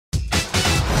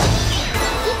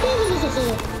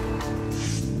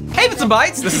Hey, Bits and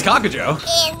Bites! This is Kakujo.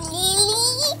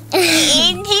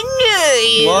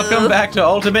 Welcome back to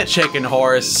Ultimate Chicken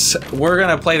Horse. We're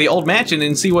gonna play the old mansion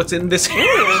and see what's in this here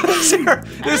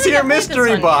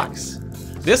mystery box.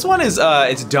 This one is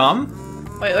it's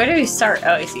dumb. Wait, where do we start?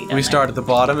 Oh, I see. We start at the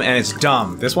bottom and it's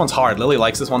dumb. This one's hard. Lily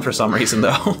likes this one for some reason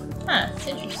though. Huh, it's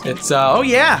interesting. It's oh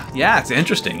yeah, it's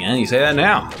interesting. Yeah, you say that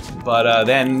now. But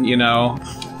then you know,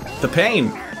 the pain.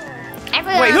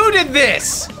 Everyone. Wait, who did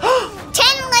this?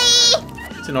 Tenley!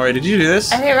 Tenoreo, did you do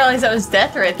this? I didn't realize that was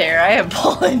death right there. I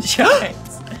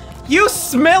apologize. You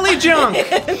smelly junk! I'm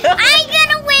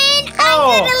gonna win!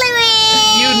 I'm gonna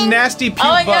win! You nasty puke Oh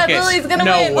my god, buckets. Lily's gonna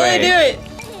no win! way. Lily, do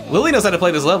it! Lily knows how to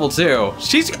play this level too.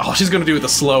 She's gonna do it the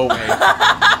slow way.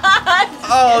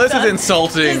 Oh, this is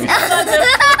insulting.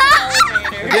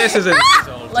 This is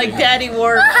insulting. Like Daddy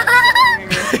Warp.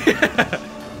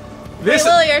 This,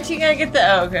 Wait, Lily, aren't you gonna get the?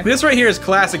 Oh, okay. this right here is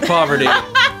classic poverty.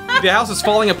 The house is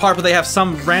falling apart, but they have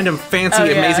some random fancy,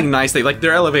 amazing, nice thing, like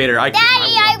their elevator. Daddy,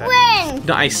 I win!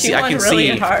 No, I can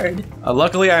really see. Hard.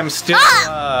 Luckily, I'm still.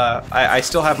 I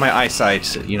still have my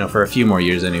eyesight, you know, for a few more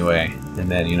years anyway,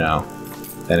 and then you know,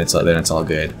 then it's all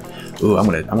good. Ooh, I'm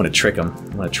gonna trick them.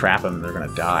 I'm gonna trap them. They're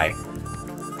gonna die.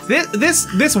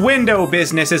 This window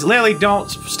business is Lily. Don't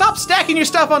stop stacking your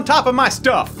stuff on top of my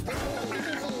stuff.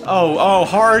 Oh,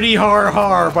 hardy har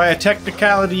har! By a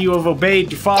technicality, you have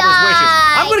obeyed your father's wishes.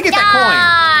 I'm gonna get that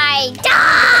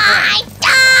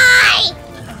Die!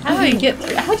 How did you get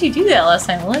through? How'd you do that last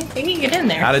time, Lily? How did you get in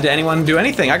there? coin. How did anyone do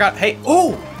anything? I got. Hey,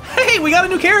 we got a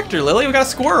new character, Lily. We got a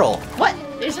squirrel. What?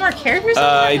 There's more characters?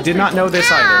 I did not know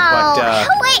this either, but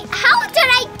Wait, how did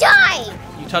I die?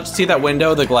 you see that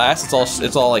window, the glass.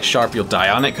 It's all like sharp. You'll die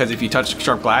on it because if you touch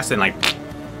sharp glass, then like.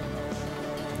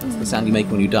 That's the sound you make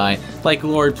when you die. Like,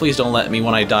 Lord, please don't let me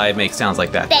when I die make sounds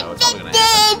like that. Though. It's probably gonna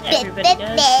happen. Everybody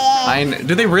does.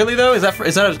 Do they really though? Is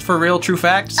that for real true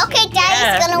fact? Okay,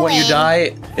 Daddy's gonna When win. you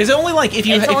die, is it only like if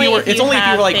you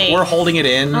were like we're holding it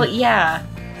in? Oh yeah.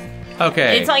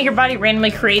 Okay. It's not like your body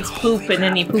randomly creates poop and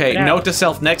then you poop Okay. it out. Note to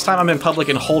self: next time I'm in public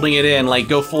and holding it in, like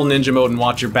go full ninja mode and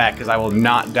watch your back because I will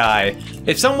not die.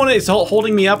 If someone is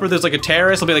holding me up or there's like a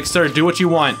terrorist, I'll be like, sir, do what you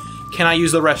want. Can I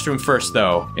use the restroom first,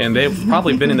 though? And they've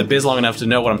probably been in the biz long enough to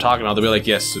know what I'm talking about. They'll be like,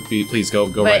 yes, please go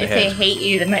right But ahead. if they hate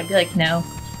you, they might be like, no.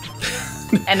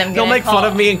 And I'm They'll make fun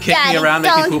of me and kick me around,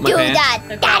 make me poop my pants.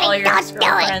 They'll call all your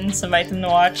ex-girlfriends, invite them to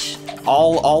watch.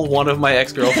 All one of my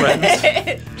ex-girlfriends.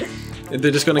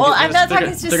 They're just gonna. Well, I'm not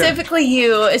talking specifically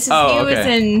you. It's just you as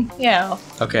in, you know.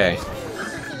 Okay.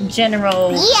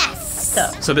 General. Yes.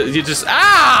 Stuff. So that you just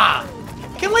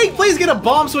Can we please get a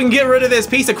bomb so we can get rid of this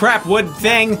piece of crap wood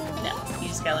thing? You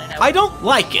just gotta learn how. I don't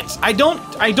like it. I don't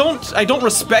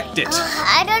respect it.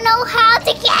 I don't know how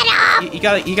to get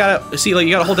up. You gotta see, like,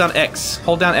 you gotta hold down X.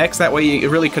 Hold down X. That way, it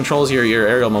really controls your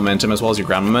aerial momentum as well as your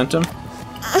ground momentum.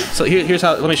 So here's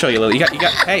how. Let me show you, Lily. You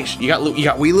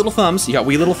got wee little thumbs. You got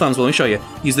wee little thumbs. Well, let me show you.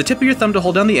 Use the tip of your thumb to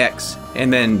hold down the X,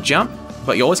 and then jump.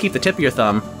 But you always keep the tip of your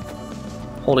thumb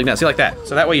holding down. See, like that.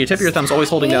 So that way, your tip of your thumb's always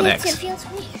holding down X.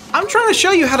 I'm trying to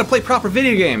show you how to play proper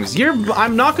video games.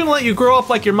 I'm not gonna let you grow up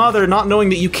like your mother, not knowing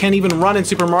that you can't even run in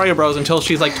Super Mario Bros. Until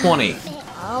she's like 20.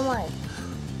 Oh my.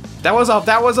 That was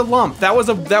a lump. That was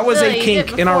a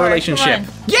kink in our relationship.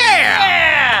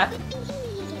 Yeah!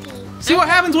 See what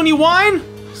happens when you whine?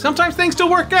 Sometimes things still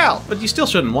work out, but you still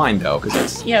shouldn't whine though, because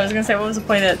it's. Yeah, I was gonna say, what was the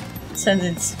point of that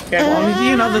sentence? Well,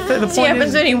 you know, the point See, happens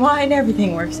is, when you whine,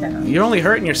 everything works out. you're only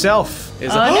hurting yourself. Oh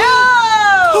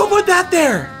no! Who put that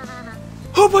there?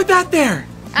 Who put that there?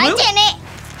 I didn't.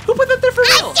 Who put that there for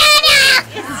real?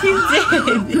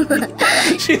 You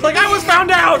did. She's like, I was found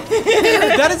out.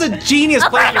 That is a genius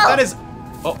plan. That is.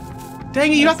 Oh,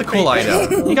 dang it! You got the cool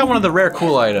item. You got one of the rare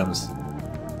cool items.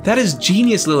 That is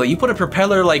genius, Lily. You put a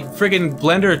propeller like friggin'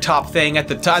 blender top thing at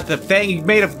the top. The thing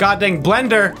made of goddamn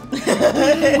blender.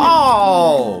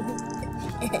 Oh.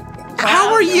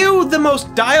 How are you the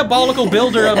most diabolical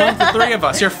builder among the three of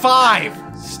us? You're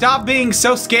 5. Stop being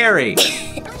so scary.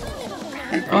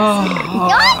 Oh.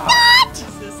 You're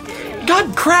not.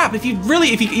 God crap! If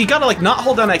you gotta like not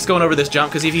hold down X going over this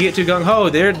jump, because if you get too gung ho,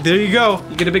 there you go.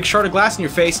 You get a big shard of glass in your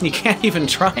face and you can't even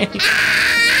try anything.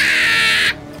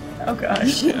 Oh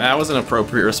gosh. That was an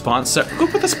appropriate response. So, who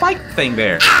put the spike thing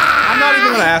there? I'm not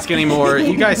even gonna ask anymore.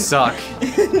 You guys suck.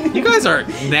 You guys are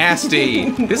nasty.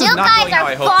 This is not going how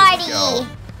I hoped it would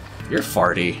go. You're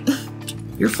farty.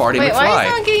 You're farty Wait, McFly. why is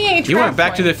no one getting any You went trap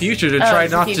back to the points? future to try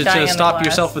not keep to dying in the stop glass.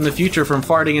 yourself in the future from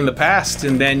farting in the past,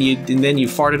 and then you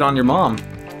farted on your mom.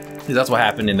 'Cause that's what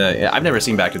happened in the. I've never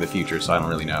seen Back to the Future, so I don't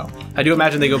really know. I do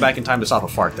imagine they go back in time to stop a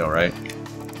fart, though, right?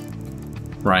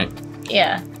 Right.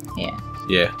 Yeah. Yeah.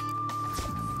 Yeah.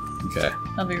 Okay.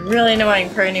 I'll be really annoying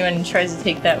for anyone who tries to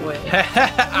take that way.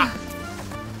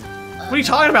 What are you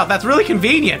talking about? That's really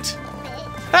convenient.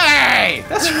 Hey!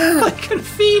 That's really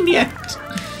convenient.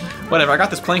 Whatever, I got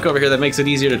this plank over here that makes it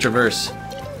easier to traverse.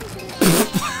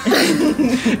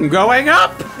 Going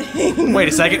up! Wait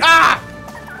a second. Ah!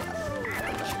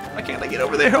 Why can't I get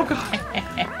over there? Oh god.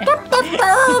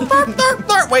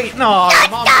 Wait, no. Your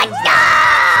mom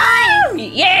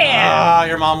wins. Yeah! Ah,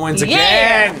 your mom wins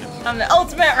again. Yeah. I'm the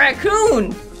ultimate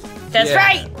raccoon. That's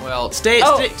right. Well, stay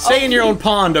in your own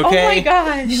pond, okay? Oh my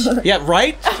gosh. Yeah,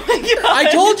 right? Oh my gosh.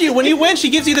 I told you, when you win, she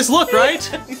gives you this look, right?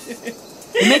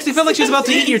 It makes me feel like she's about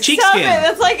to eat your cheek Stop skin. it.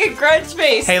 That's like a grudge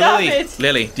face. Hey, Stop Lily. it.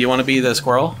 Lily, do you want to be the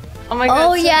squirrel? Oh my god.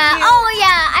 Oh yeah. Oh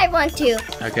yeah. I want to.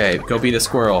 Okay, go be the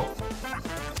squirrel.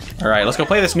 All right, let's go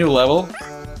play this new level.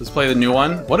 Let's play the new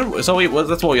one. That's what we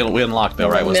unlocked though,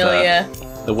 right? Was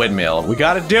the windmill. We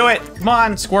gotta do it. Come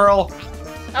on, squirrel.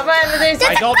 I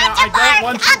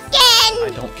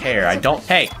don't care.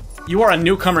 Hey, you are a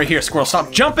newcomer here, squirrel. Stop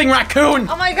jumping, raccoon.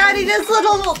 Oh my god, he does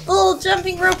little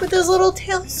jumping rope with his little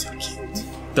tail. It's so cute.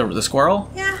 The squirrel?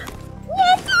 Yeah.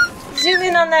 Zoom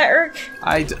in on that, Urk.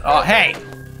 Hey.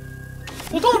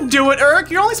 Well, don't do it, Urk.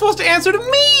 You're only supposed to answer to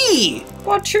me.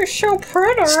 But you're so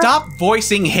pretty. Stop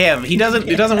voicing him. It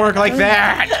doesn't work like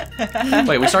that.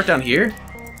 Wait, we start down here?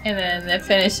 And then it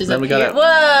finishes then up we gotta, here.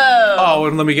 Whoa! Oh,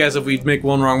 and let me guess, if we make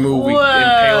one wrong move, we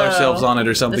impale ourselves on it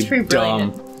or something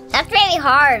dumb. That's really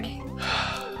hard.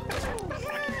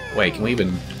 Wait, can we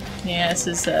even... Yeah, this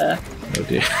is, Oh,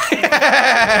 dear.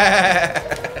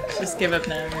 just give up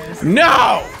now.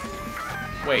 No!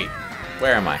 Wait,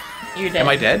 where am I? You're dead. Am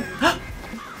I dead?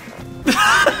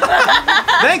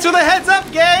 Thanks for the heads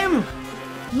up, game!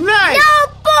 Nice! No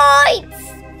points.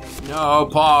 No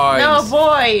points. No,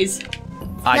 boys.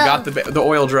 I got the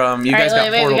oil drum. You guys got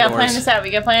portal we gotta doors. plan this out. We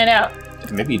gotta plan it out.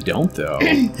 Maybe you don't, though.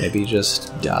 Maybe you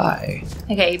just die.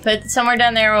 Okay, put it somewhere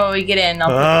down there when we get in.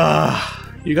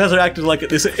 You guys are acting like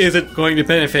this isn't going to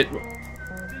benefit.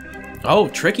 Oh,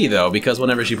 tricky though, because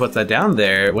whenever she puts that down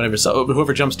there,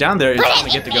 whoever jumps down there is going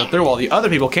to get to go through, while the other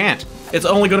people can't. It's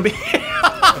only going to be.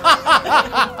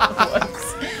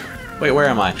 Wait, where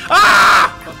am I?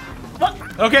 Ah!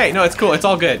 Okay, no, it's cool. It's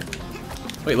all good.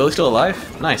 Wait, Lily's still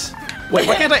alive? Nice. Wait,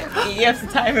 why can't I? You have to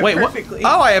time it perfectly.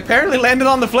 What? Oh, I apparently landed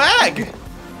on the flag.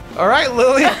 All right,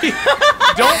 Lily.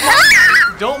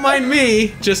 Don't mind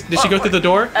me. Did she go through the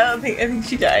door? I think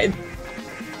she died.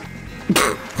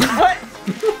 What?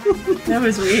 That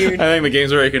was weird. I think the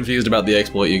game's very confused about the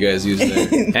exploit you guys used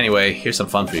there. Anyway, here's some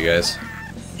fun for you guys.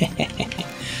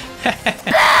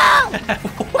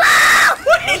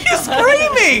 Why are you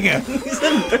screaming?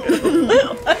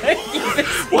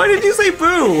 Why did you say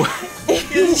boo?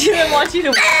 She didn't want you to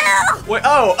win. Wait,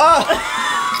 oh!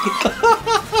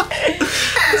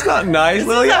 It's not nice,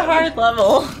 Lily. It's a hard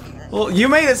level. Well, you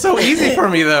made it so easy for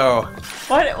me, though.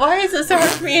 Why is it so hard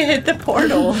for me to hit the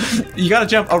portal? You gotta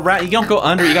jump around. You don't go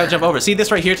under. You gotta jump over. See this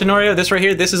right here, Tenoreo? This right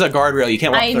here. This is a guardrail. You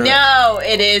can't walk through it. I know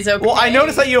it is. Okay. Well, I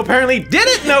noticed that you apparently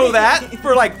didn't know that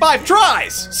for like 5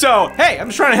 tries. So hey, I'm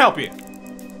just trying to help you.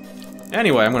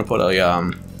 Anyway, I'm gonna put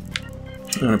I'm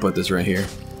gonna put this right here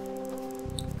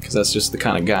because that's just the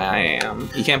kind of guy I am.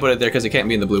 You can't put it there because it can't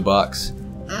be in the blue box.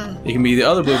 It can be the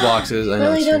other blue boxes. I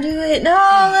know. Lily, don't do it. No,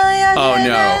 Lily, don't do it.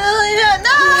 No. Lily, don't. No.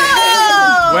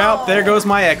 Well, there goes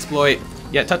my exploit.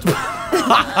 Yeah, touch.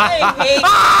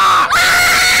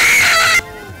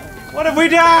 What have we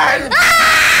done?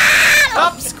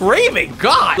 Stop screaming!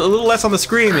 God! A little less on the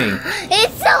screaming.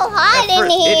 It's so hot in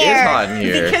here. It is hot in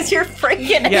here. Because you're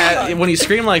freaking out. Yeah, when you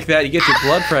scream like that, you get your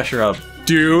blood pressure up.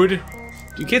 Dude.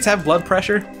 Do kids have blood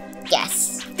pressure? Yes.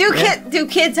 Do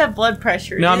kids have blood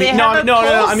pressure? No, I Do they mean, have no. a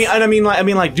pulse? I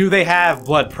mean, like, do they have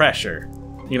blood pressure?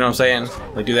 You know what I'm saying?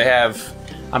 Like, do they have?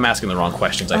 I'm asking the wrong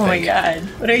questions. I think. Oh my god!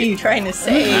 What are you trying to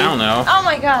say? I don't know. Oh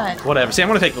my god! Whatever. See, I'm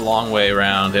gonna take the long way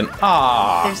around, and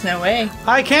There's no way.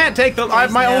 I can't take the.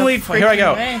 My no only. Here I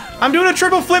go. way. I'm doing a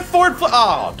triple flip forward flip.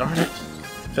 Oh darn it!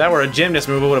 If that were a gymnast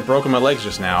move, I would have broken my legs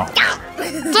just now.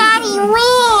 Daddy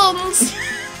wins.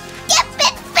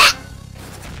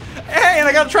 Hey, and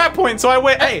I got a trap point, so I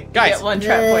win. Hey, guys. You get one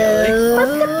trap point,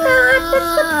 Lily.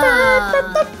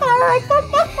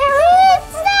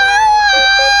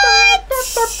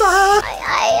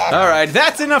 All right,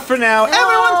 that's enough for now.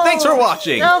 Everyone, thanks for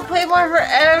watching. No, play more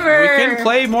forever. We can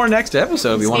play more next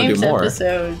episode if you want to do more.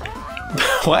 Episode.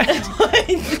 What? I'm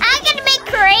gonna make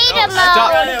creative mode.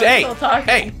 Stop. No, Hey, still talking.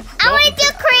 hey. I want to do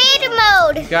creative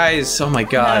mode. Guys, oh my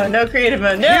god. No creative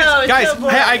mode. No, it's guys, so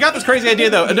boring. hey, I got this crazy idea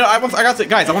though. No, guys,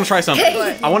 I want to try something.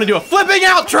 What? I want to do a flipping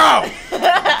outro.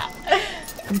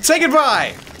 Say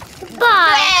goodbye.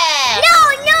 Bye. No.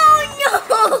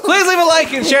 Please leave a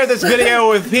like and share this video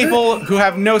with people who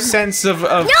have no sense of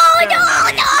No!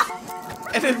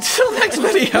 And until next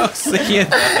video, see you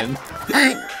then.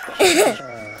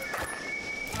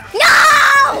 No!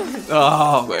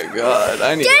 Oh my god,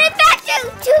 I need. Get it back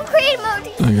to create mode.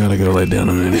 I gotta go lay down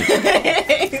a minute.